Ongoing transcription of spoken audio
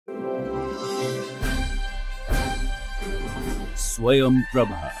Swayam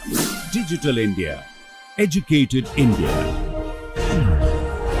Prabha. Digital India. Educated India.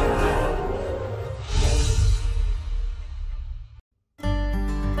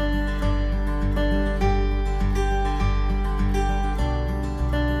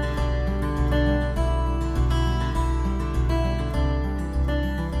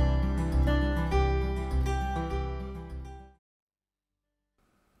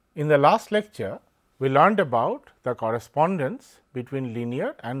 In the last lecture, we learned about the correspondence between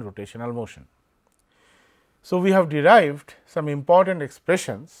linear and rotational motion. So, we have derived some important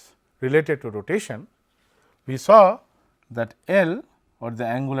expressions related to rotation. We saw that L, or the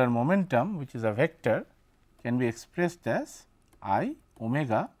angular momentum, which is a vector, can be expressed as I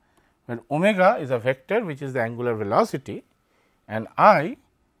omega, where omega is a vector which is the angular velocity and I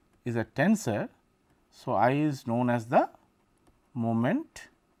is a tensor. So, I is known as the moment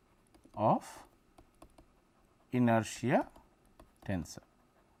of inertia tensor.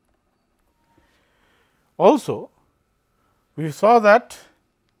 Also, we saw that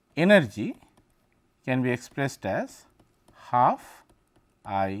energy can be expressed as half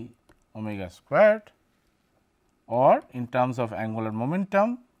I omega squared, or in terms of angular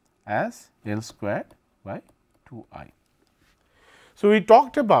momentum as L squared by 2 I. So, we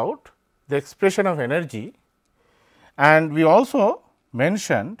talked about the expression of energy, and we also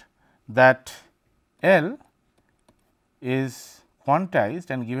mentioned that L is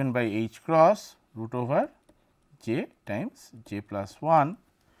quantized and given by h cross root over j times j plus 1.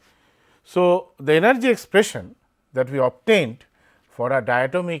 So, the energy expression that we obtained for a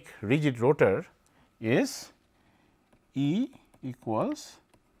diatomic rigid rotor is E equals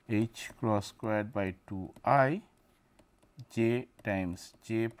h cross squared by 2 I j times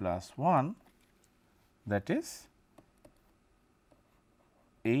j plus 1, that is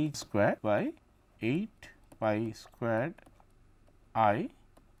h squared by 8 pi squared I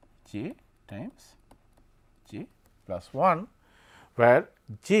j times j plus 1, where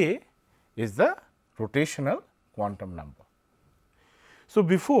j is the rotational quantum number. So,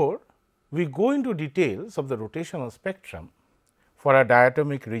 before we go into details of the rotational spectrum for a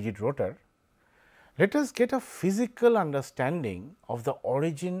diatomic rigid rotor, let us get a physical understanding of the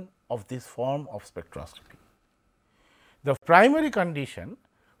origin of this form of spectroscopy. The primary condition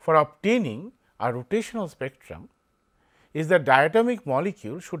for obtaining a rotational spectrum is that diatomic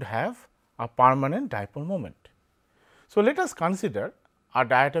molecule should have a permanent dipole moment. So, let us consider a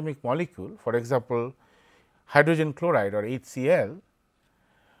diatomic molecule, for example, hydrogen chloride or HCl,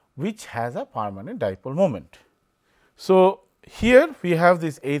 which has a permanent dipole moment. So, here we have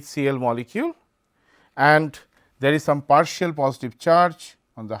this HCl molecule and there is some partial positive charge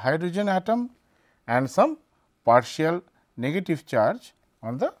on the hydrogen atom and some partial negative charge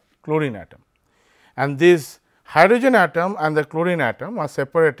on the chlorine atom, and this hydrogen atom and the chlorine atom are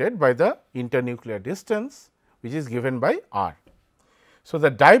separated by the internuclear distance, which is given by r. So, the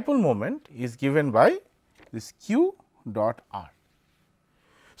dipole moment is given by this q dot r.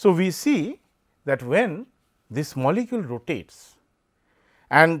 So, we see that when this molecule rotates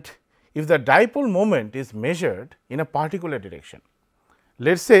and if the dipole moment is measured in a particular direction,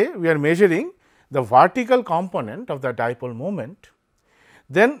 let us say we are measuring the vertical component of the dipole moment,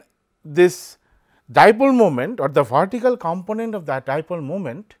 then this dipole moment or the vertical component of that dipole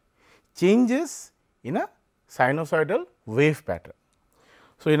moment changes in a sinusoidal wave pattern.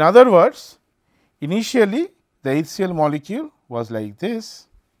 So, in other words, initially the HCl molecule was like this,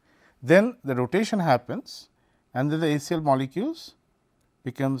 then the rotation happens and then the HCl molecules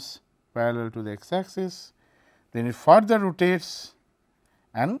becomes parallel to the x axis, then it further rotates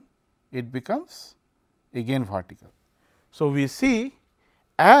and it becomes again vertical. So, we see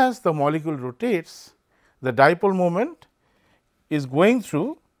as the molecule rotates, the dipole moment is going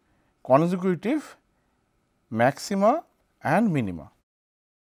through consecutive maxima and minima.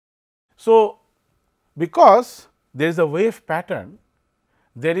 So, because there is a wave pattern,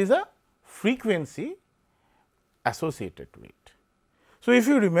 there is a frequency associated to it. So, if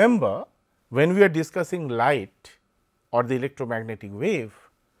you remember, when we are discussing light or the electromagnetic wave,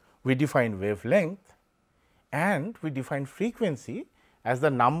 we define wavelength and we define frequency as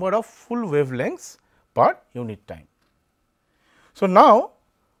the number of full wavelengths per unit time. So, now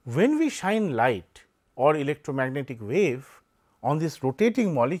when we shine light or electromagnetic wave on this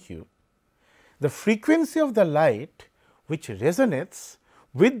rotating molecule, the frequency of the light which resonates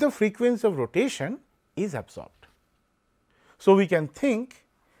with the frequency of rotation is absorbed. So, we can think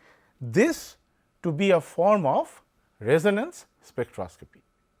this to be a form of resonance spectroscopy.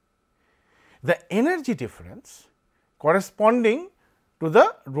 The energy difference corresponding to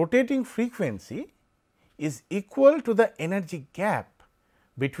the rotating frequency is equal to the energy gap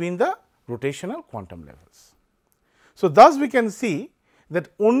between the rotational quantum levels. So, thus we can see that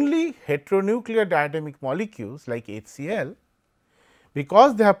only heteronuclear diatomic molecules like HCl,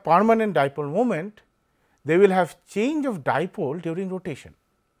 because they have permanent dipole moment, they will have change of dipole during rotation.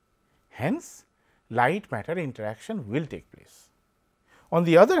 Hence, light matter interaction will take place. On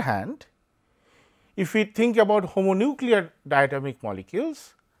the other hand, if we think about homonuclear diatomic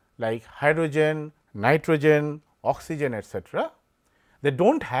molecules like hydrogen, nitrogen, oxygen, etc., they do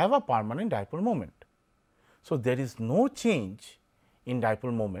not have a permanent dipole moment. So, there is no change in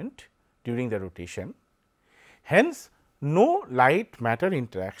dipole moment during the rotation. Hence, no light matter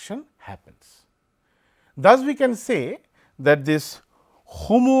interaction happens. Thus, we can say that this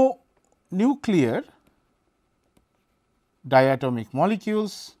homonuclear diatomic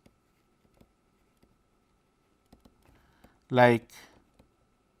molecules like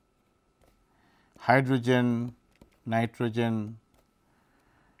hydrogen, nitrogen,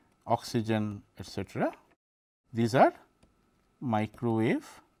 oxygen, etc., these are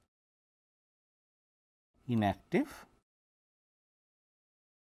microwave inactive.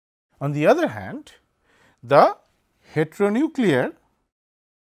 On the other hand, the heteronuclear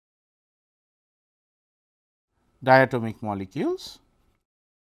diatomic molecules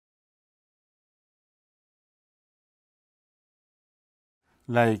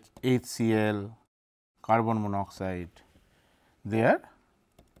like HCl, carbon monoxide, they are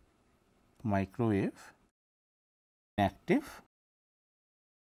microwave inactive.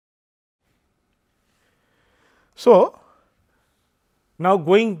 So, now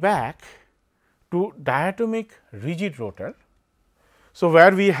going back to diatomic rigid rotor. So,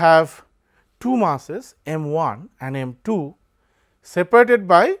 where we have two masses m1 and m2 separated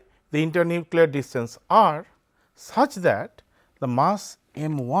by the internuclear distance r, such that the mass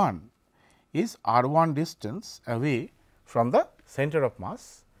m1 is r1 distance away from the center of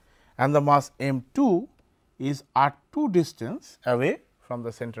mass and the mass m2 is r2 distance away from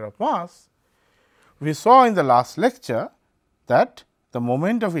the center of mass. We saw in the last lecture that the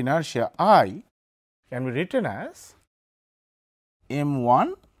moment of inertia I can be written as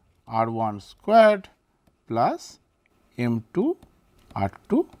m1 r1 squared plus m2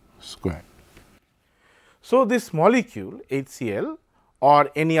 r2 squared. So, this molecule HCl or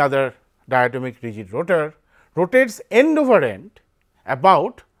any other diatomic rigid rotor rotates end over end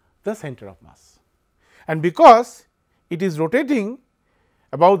about the center of mass, and because it is rotating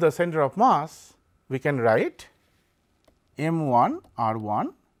about the center of mass, we can write m1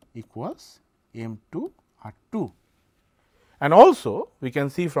 r1 equals m2 r2. And also we can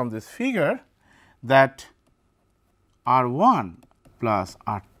see from this figure that r1 plus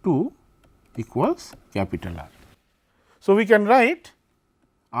r2 equals capital R. So, we can write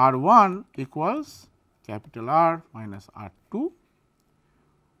r1 equals capital R minus r2,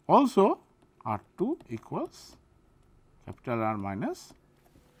 also r2 equals capital R minus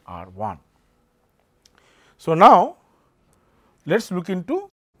r1. So, now let us look into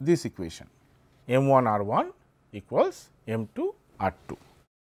this equation m1 r1 equals m2 r2.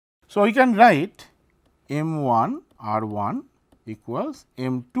 So, we can write m1 r1 equals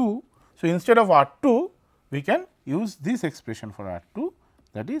m2. So, instead of r2 we can use this expression for r2,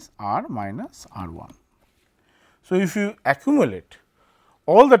 that is r minus r1. So, if you accumulate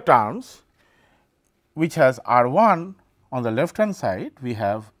all the terms which has r1 on the left hand side, we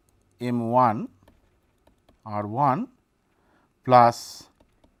have m1 r1 plus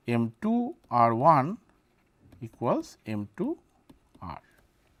m2 r1 equals m2 r.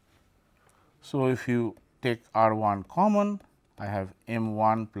 So, if you take r1 common, I have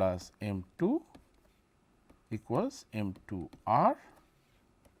m1 plus m2 equals m2 r,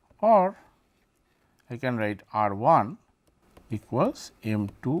 or I can write r1 equals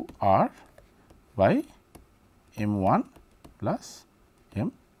m2 r by m1 plus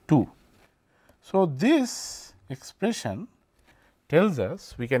m2. So, this expression tells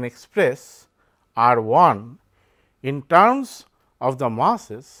us we can express r1 in terms of the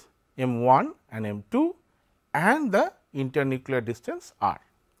masses m1 and m2 and the internuclear distance r.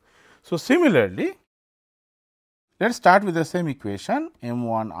 So, similarly, let us start with the same equation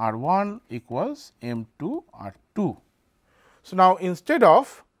m1 r1 equals m2 r2. So, now instead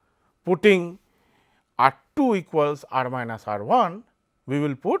of putting r2 equals r minus r1, we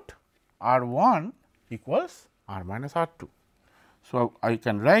will put r1 equals r minus r2. So, I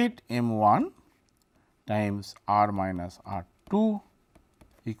can write m1 times r minus r2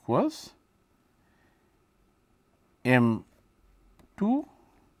 equals m2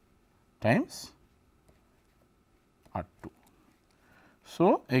 times r2.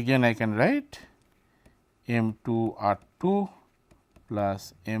 So, again I can write M2 R2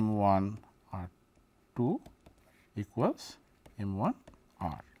 plus M1 R2 equals M1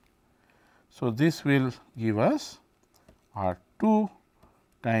 R. So, this will give us R2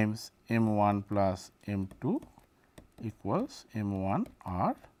 times M1 plus M2 equals M1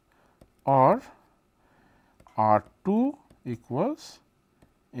 R, or R2 equals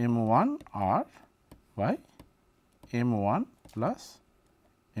M1 R by M1 plus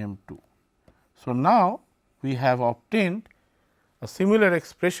M2. So, now we have obtained a similar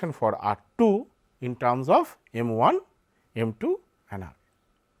expression for R2 in terms of M1, M2 and R.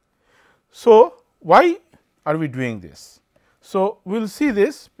 So, why are we doing this? So, we will see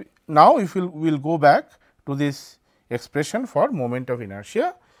this now. If we will go back to this expression for moment of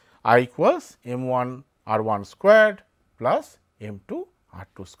inertia, I equals M1 R1 squared plus M2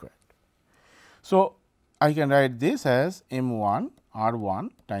 R2 squared. So, I can write this as M1 R1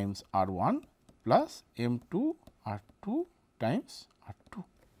 times R1 plus M2 R2 times R2.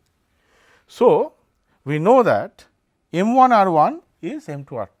 So, we know that M1 R1 is M2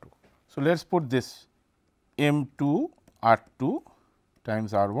 R2. So, let us put this M2 R2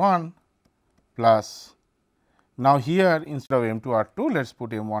 times R1 plus, now here instead of M2 R2, let us put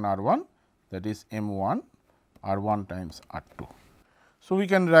M1 R1, that is M1 R1 times R2. So, we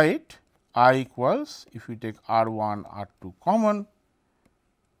can write I equals, if we take R1 R2 common,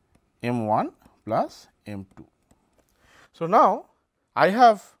 M1 plus M2. So, now I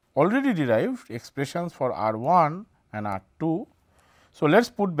have already derived expressions for R1 and R2. So, let us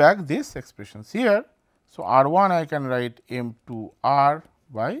put back these expressions here. So, R1 I can write M2 R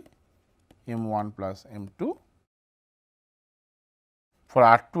by M1 plus M2. For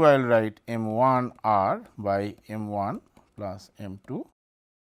R2 I will write M1 R by M1 plus M2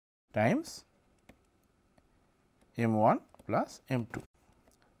 times M1 plus M2.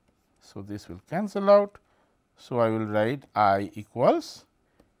 So, this will cancel out. So, I will write I equals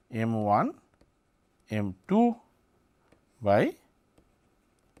M1 M2 by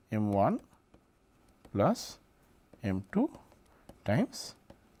M1 plus M2 times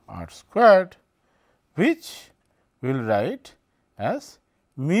R squared, which we will write as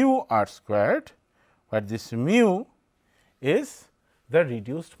mu R squared, where this mu is the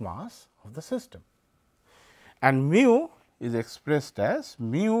reduced mass of the system, and mu is expressed as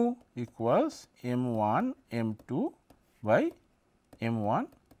mu equals M1 M2 by M1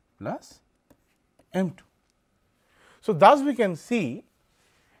 plus M2. So, thus we can see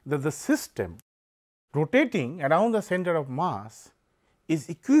that the system rotating around the center of mass is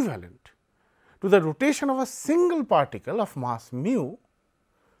equivalent to the rotation of a single particle of mass mu,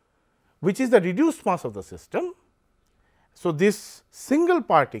 which is the reduced mass of the system. So, this single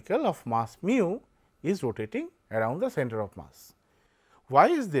particle of mass mu is rotating around the center of mass. Why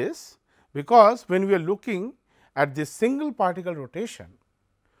is this? Because when we are looking at this single particle rotation,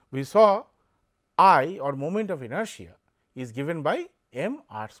 we saw I, or moment of inertia, is given by m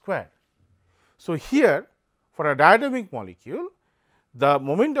r square. So, here for a diatomic molecule, the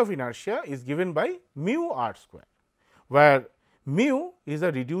moment of inertia is given by mu r square, where mu is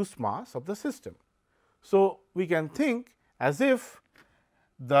the reduced mass of the system. So, we can think as if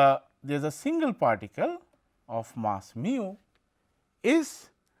there is a single particle of mass mu is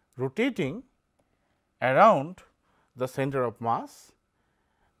rotating around the center of mass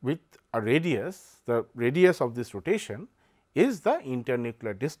with a radius. The radius of this rotation is the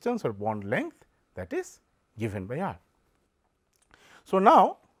internuclear distance or bond length that is given by r. So,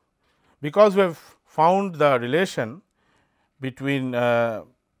 now because we have found the relation between the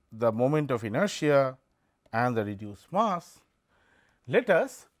moment of inertia and the reduced mass, let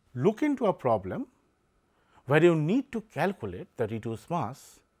us look into a problem where you need to calculate the reduced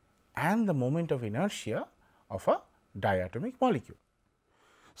mass and the moment of inertia of a diatomic molecule.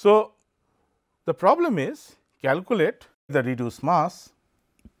 So, the problem is calculate the reduced mass,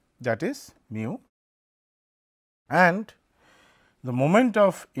 that is mu, and the moment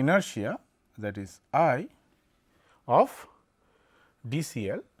of inertia, that is I, of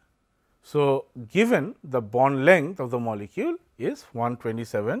dCl. So, given the bond length of the molecule is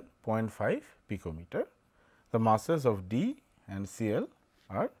 127.5 picometer, the masses of D and Cl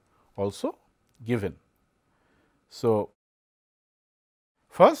are also given. So,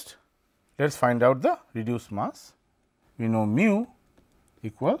 first let us find out the reduced mass. We know mu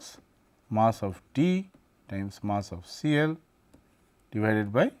equals mass of D times mass of Cl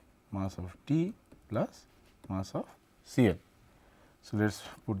divided by mass of D plus mass of Cl. So, let us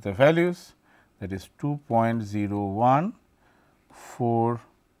put the values, that is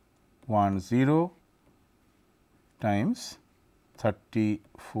 2.01410 times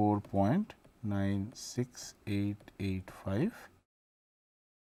 34.9 4.96885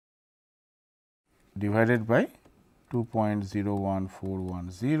 divided by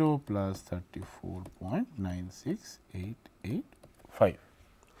 2.01410 plus 34.96885.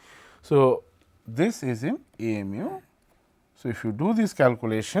 So, this is in AMU. So, if you do this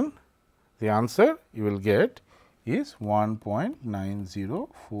calculation, the answer you will get is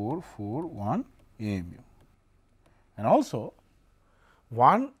 1.90441 AMU, and also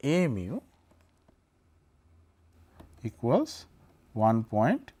 1 AMU equals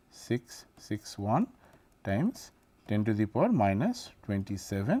 1.661 times 10 to the power minus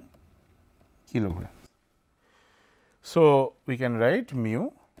 27 kilograms. So, we can write mu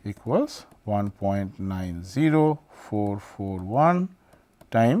equals 1.90441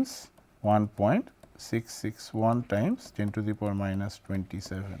 times 1.661 times 10 to the power minus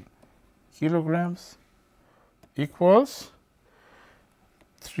 27 kilograms equals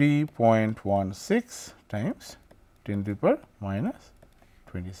 3.16 times 10 to the power minus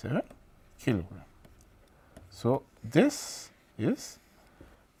 27 kilogram. So, this is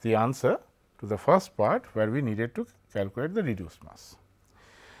the answer to the first part where we needed to calculate the reduced mass.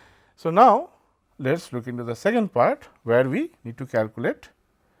 So, now let us look into the second part where we need to calculate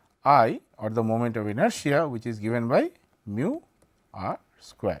I, or the moment of inertia, which is given by mu r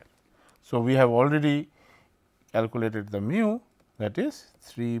square. So, we have already calculated the mu, that is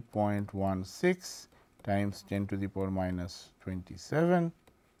 3.16 times 10 to the power minus 27,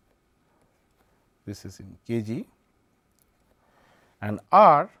 this is in kg, and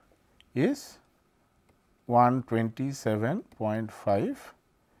r is 127.5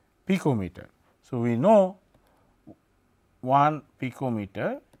 picometer. So, we know 1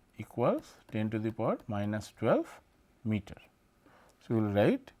 picometer equals 10 to the power minus 12 meter. So, we will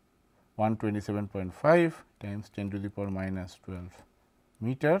write 127.5 times 10 to the power minus 12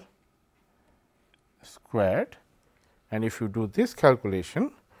 meter squared, and if you do this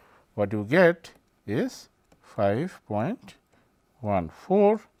calculation, what you get is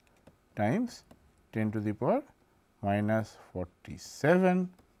 5.14 times 10 to the power minus 47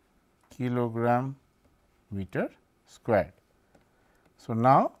 kilogram meter squared. So,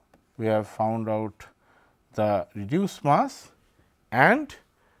 now we have found out the reduced mass and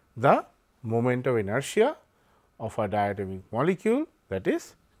the moment of inertia of a diatomic molecule, that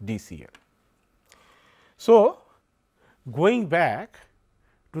is DCl. So, going back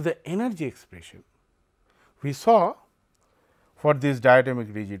to the energy expression, we saw for this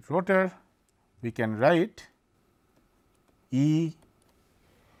diatomic rigid rotor, we can write E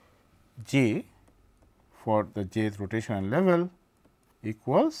j for the jth rotational level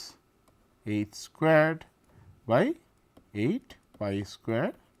equals h squared by 8 pi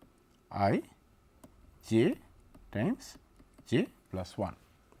square I j times j plus 1.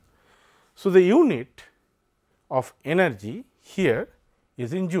 So, the unit of energy here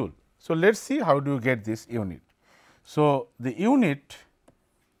is in joule. So, let us see how do you get this unit. So, the unit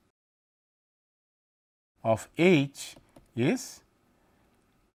of H is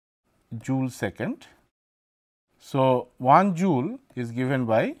joule second. So, 1 joule is given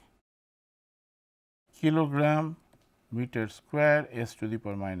by kilogram meter square s to the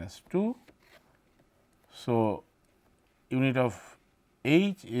power minus 2. So, unit of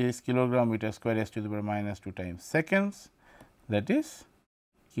H is kilogram meter square s to the power minus 2 times seconds, that is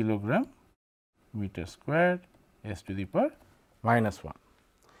kilogram meter squared s to the power minus 1.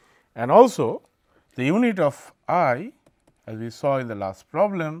 And also the unit of I, as we saw in the last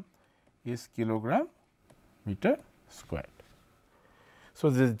problem, is kilogram meter squared. So,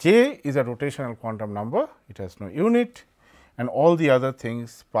 this j is a rotational quantum number, it has no unit, and all the other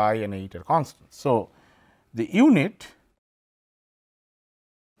things pi and 8 are constants. So, the unit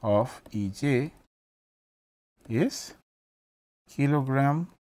of E j is kilogram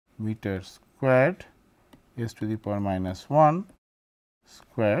meter squared s to the power minus 1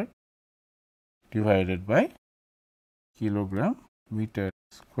 squared divided by kilogram meter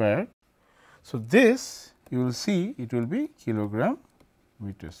squared. So, this you will see it will be kilogram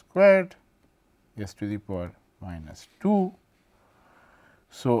meter squared s to the power minus 2.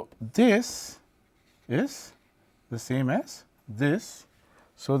 So, this is the same as this.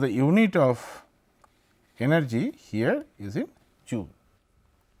 So, the unit of energy here is in joule.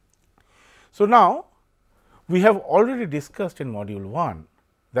 So, now we have already discussed in module 1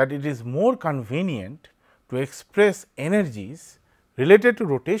 that it is more convenient to express energies related to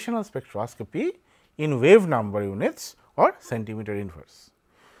rotational spectroscopy in wave number units or centimeter inverse.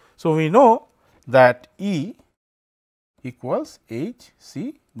 So, we know that E equals h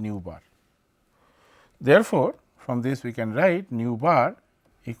c nu bar. Therefore, from this we can write nu bar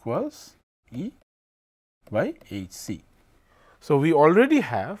equals E by h c. So, we already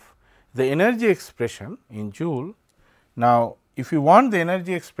have the energy expression in joule. Now, if you want the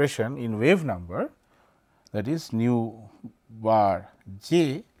energy expression in wave number, that is nu bar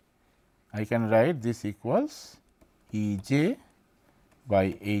j, I can write this equals E j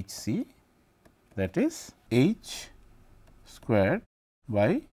by h c, that is h squared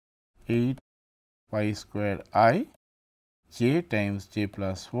by 8 pi square I j times j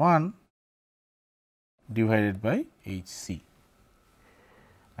plus 1 divided by h c,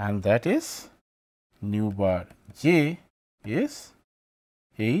 and that is nu bar j is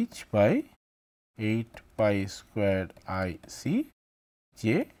h by 8 pi squared I c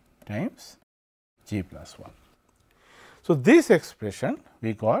j times j plus 1. So, this expression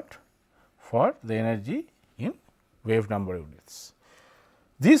we got for the energy in wave number units.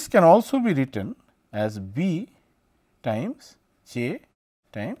 This can also be written as B times j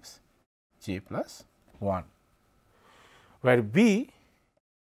times j plus 1, where B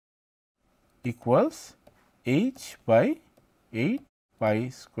equals h by 8 pi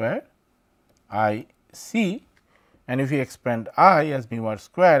square I c, and if we expand I as mu r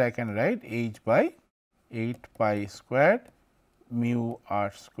square, I can write h by 8 pi squared mu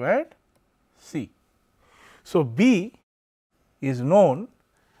r squared c. So, B is known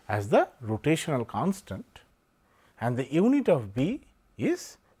as the rotational constant, and the unit of B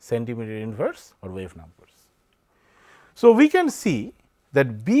is centimeter inverse or wave numbers. So, we can see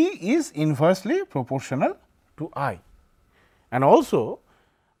that B is inversely proportional to I, and also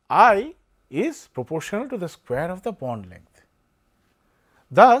I is proportional to the square of the bond length.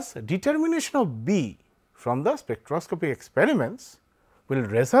 Thus, determination of B from the spectroscopy experiments will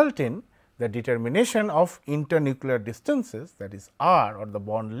result in the determination of internuclear distances, that is r or the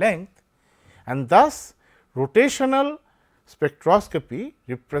bond length, and thus rotational spectroscopy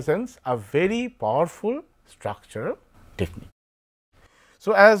represents a very powerful structural technique.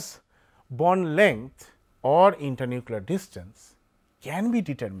 So, as bond length or internuclear distance can be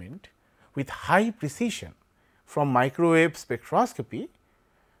determined with high precision from microwave spectroscopy,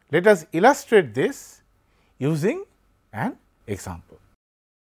 let us illustrate this using an example.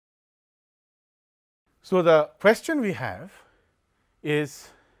 So, the question we have is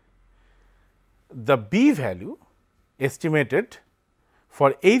the B value estimated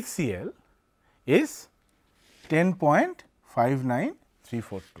for HCl is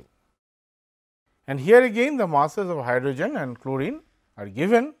 10.59342, and here again the masses of hydrogen and chlorine are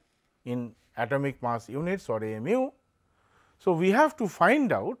given in atomic mass units or AMU. So, we have to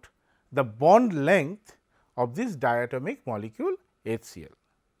find out the bond length of this diatomic molecule HCl.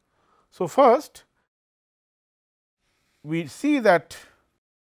 So, first we see that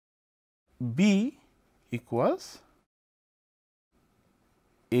B equals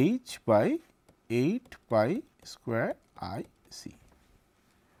h by 8 pi square I c,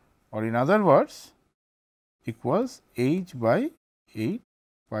 or in other words equals h by 8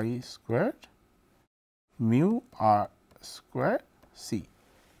 pi squared mu r square c.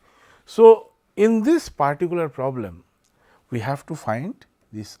 So, in this particular problem we have to find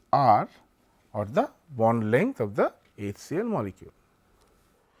this r or the bond length of the HCl molecule.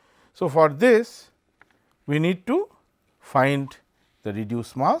 So, for this we need to find the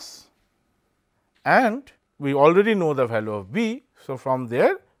reduced mass, and we already know the value of B. So, from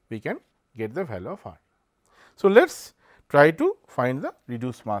there we can get the value of R. So, let us try to find the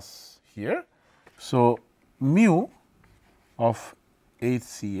reduced mass here. So, mu of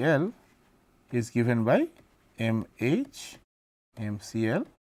HCl is given by mH MCl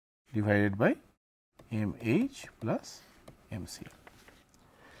divided by mH plus MCl.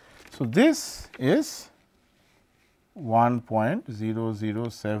 So, this is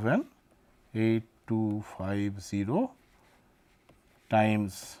 1.007825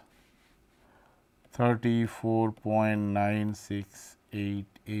 times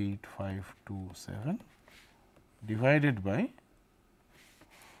 34.96888527 divided by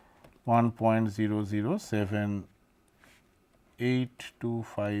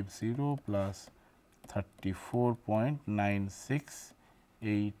 1.007825 plus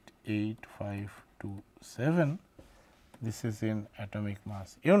 34.96888527. This is in atomic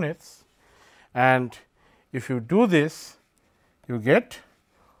mass units, and if you do this you get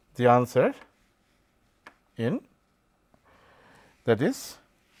the answer in, that is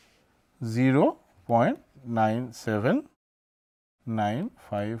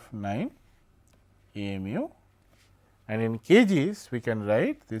 0.97959 AMU, and in kgs we can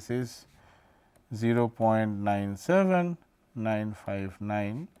write this is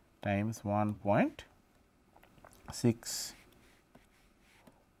 0.97959 times 1.6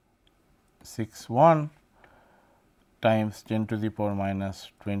 0.61 times 10 to the power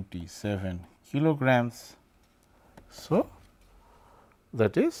minus 27 kilograms. So,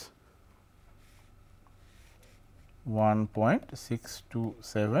 that is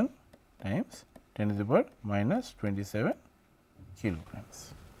 1.627 times 10 to the power minus 27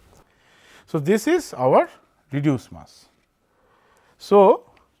 kilograms. So, this is our reduced mass. So,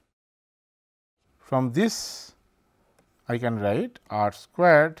 from this I can write r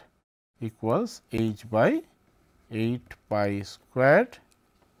squared equals h by 8 pi squared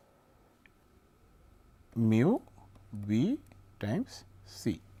mu b times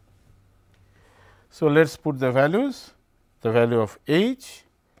c. So, let us put the values. The value of h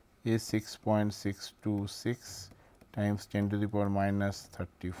is 6.626 times 10 to the power minus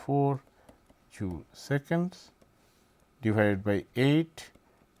 34 joule seconds divided by 8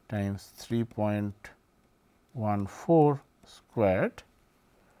 times 3.14 squared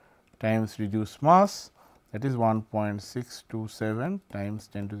times reduced mass, that is 1.627 times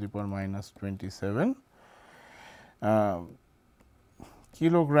 10 to the power minus 27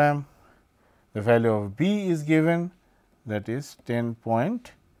 kilogram. The value of B is given, that is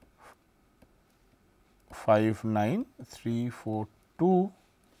 10.59342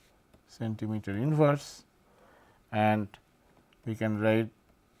 centimeter inverse, and we can write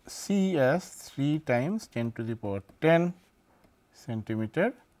C as 3 times 10 to the power 10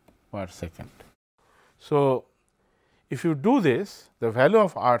 centimeter per second. So, if you do this, the value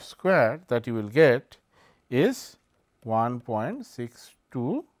of r squared that you will get is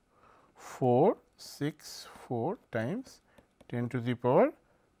 1.62464 times 10 to the power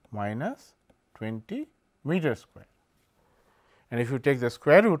minus 20 meter square. And if you take the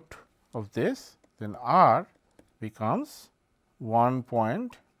square root of this, then r becomes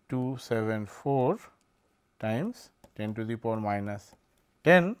 1.274 times 10 to the power minus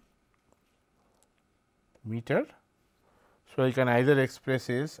 10 meter. So, I can either express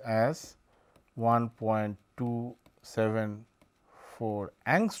this as 1.274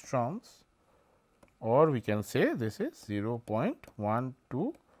 angstroms, or we can say this is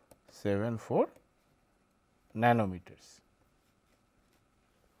 0.1274 nanometers.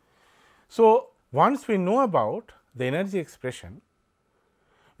 So, once we know about the energy expression,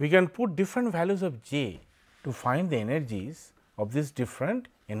 we can put different values of J to find the energies of these different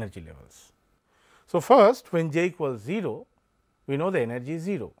energy levels. So, first when J equals 0, we know the energy is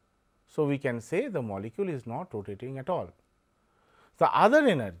 0. So, we can say the molecule is not rotating at all. The other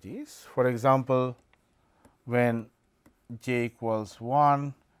energies, for example, when J equals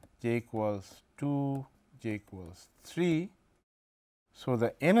 1, J equals 2, J equals 3. So,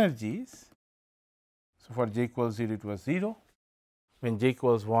 the energies, so for J equals 0 it was 0, when J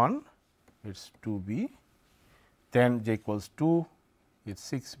equals 1 it is 2B, then J equals 2 it is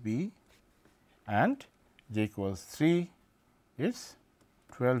 6B, and J equals 3 it is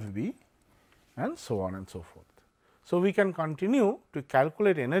 12B, and so on and so forth. So, we can continue to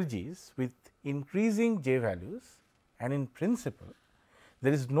calculate energies with increasing J values, and in principle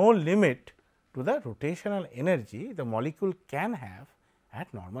there is no limit to the rotational energy the molecule can have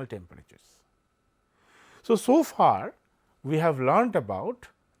at normal temperatures. So far we have learnt about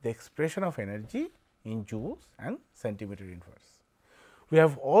the expression of energy in joules and centimeter inverse. We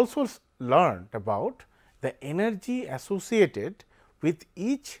have also learnt about the energy associated with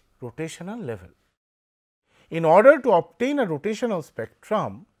each rotational level. In order to obtain a rotational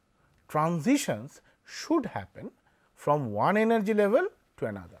spectrum, transitions should happen from one energy level to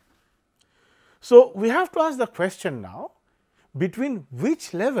another. So, we have to ask the question now, between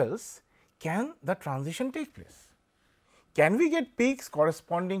which levels can the transition take place? Can we get peaks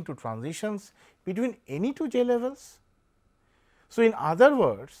corresponding to transitions between any two J levels? So, in other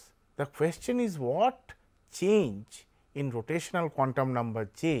words, the question is what change in rotational quantum number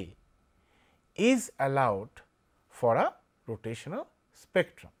J is allowed for a rotational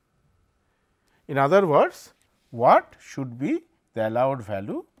spectrum. In other words, what should be the allowed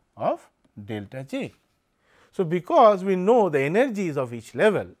value of delta J? So, because we know the energies of each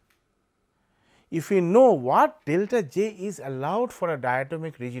level, if we know what delta J is allowed for a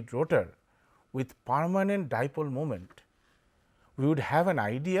diatomic rigid rotor with permanent dipole moment, we would have an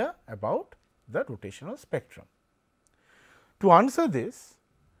idea about the rotational spectrum. To answer this,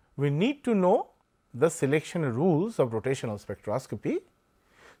 we need to know the selection rules of rotational spectroscopy.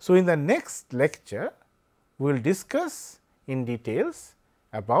 So, in the next lecture, we will discuss in details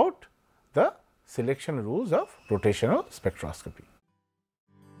about the selection rules of rotational spectroscopy.